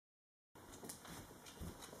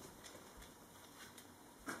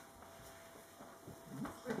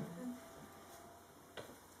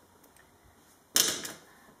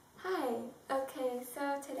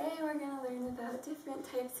different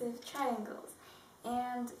types of triangles.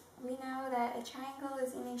 And we know that a triangle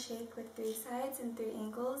is any shape with 3 sides and 3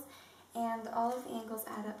 angles, and all of the angles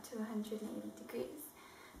add up to 180 degrees.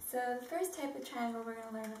 So the first type of triangle we're going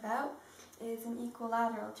to learn about is an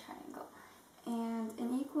equilateral triangle. And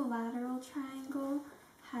an equilateral triangle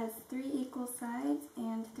has 3 equal sides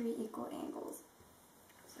and 3 equal angles.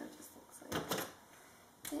 So it just looks like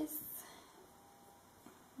this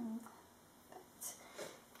and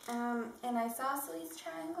that. An isosceles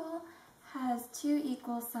triangle has 2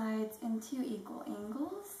 equal sides and 2 equal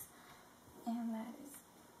angles, and that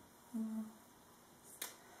is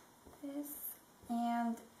this.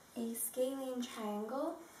 And a scalene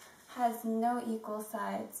triangle has no equal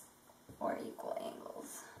sides or equal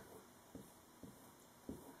angles.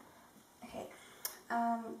 Okay,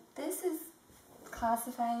 this is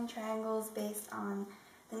classifying triangles based on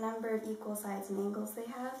the number of equal sides and angles they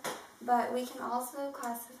have, but we can also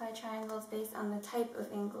classify triangles based on the type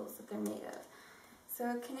of angles that they're made of.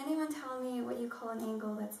 So can anyone tell me what you call an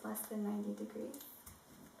angle that's less than 90 degrees?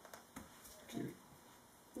 Acute.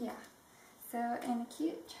 Yeah. So an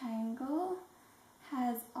acute triangle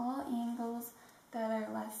has all angles that are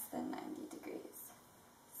less than 90 degrees.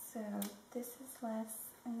 So this is less,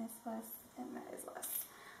 and this less, and that is less.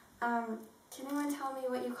 Can anyone tell me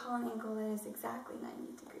what you call an angle that is exactly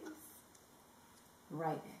 90 degrees? Right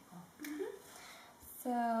angle.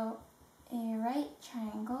 So a right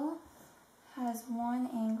triangle has one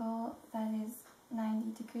angle that is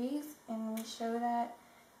 90 degrees, and we show that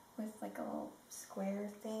with like a little square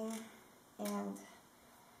thing. And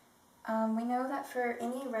we know that for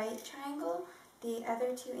any right triangle, the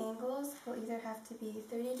other 2 angles will either have to be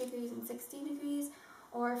 30 degrees and 60 degrees,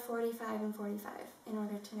 or 45 and 45 in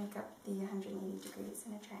order to make up the 180 degrees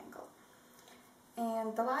in a triangle.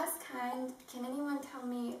 And the last kind, can anyone tell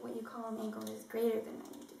me what you call an angle that is greater than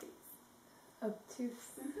 90 degrees?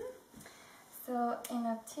 Obtuse. So an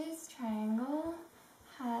obtuse triangle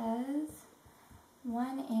has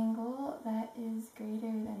one angle that is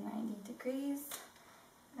greater than 90 degrees.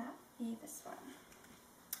 That would be this one.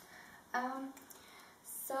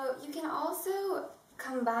 So you can also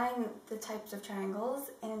combine the types of triangles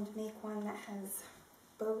and make one that has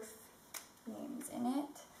both names in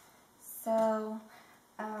it. So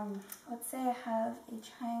let's say I have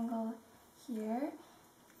a triangle here,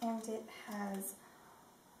 and it has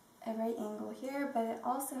a right angle here, but it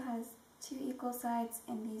also has 2 equal sides,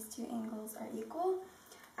 and these 2 angles are equal.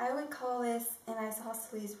 I would call this an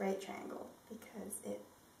isosceles right triangle because it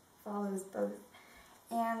follows both.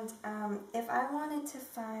 And if I wanted to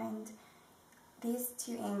find these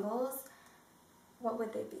 2 angles, what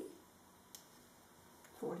would they be?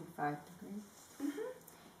 45 degrees.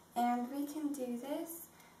 And we can do this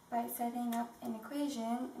by setting up an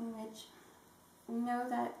equation in which we know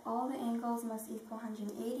that all the angles must equal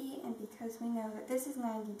 180, and because we know that this is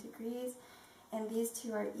 90 degrees and these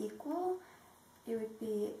 2 are equal, it would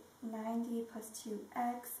be 90 plus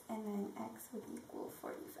 2x, and then x would equal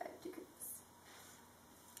 45 degrees.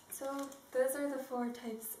 So those are the 4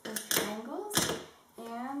 types of triangles,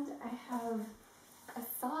 and I have a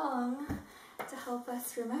song to help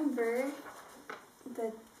us remember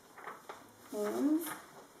the names,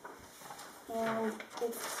 and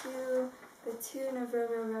it's to the tune of Row,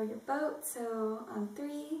 Row, Row Your Boat. So on 3,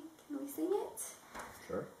 can we sing it?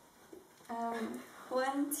 Sure.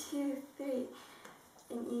 1, 2, 3.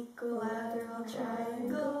 An equilateral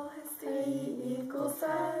triangle has 3 equal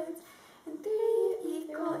sides and 3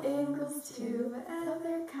 equal angles too. What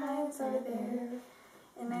other kinds are there?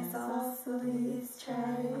 An isosceles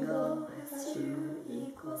triangle has 2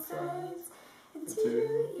 equal sides and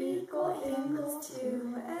 2 equal angles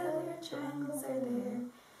too. What other triangles are there?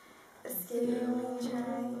 A scalene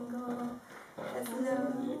triangle has no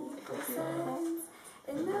equal sides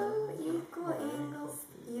and no equal angles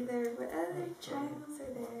either. What other triangles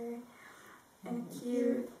are there? An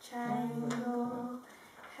acute triangle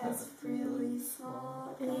has really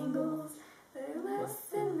small angles that are less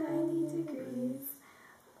than 90 degrees.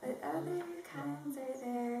 What other kinds are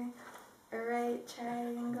there? A right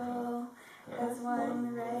triangle has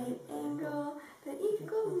one right angle that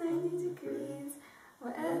equals 90 degrees.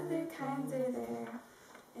 What other kinds are there?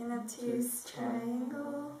 An obtuse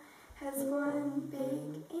triangle has one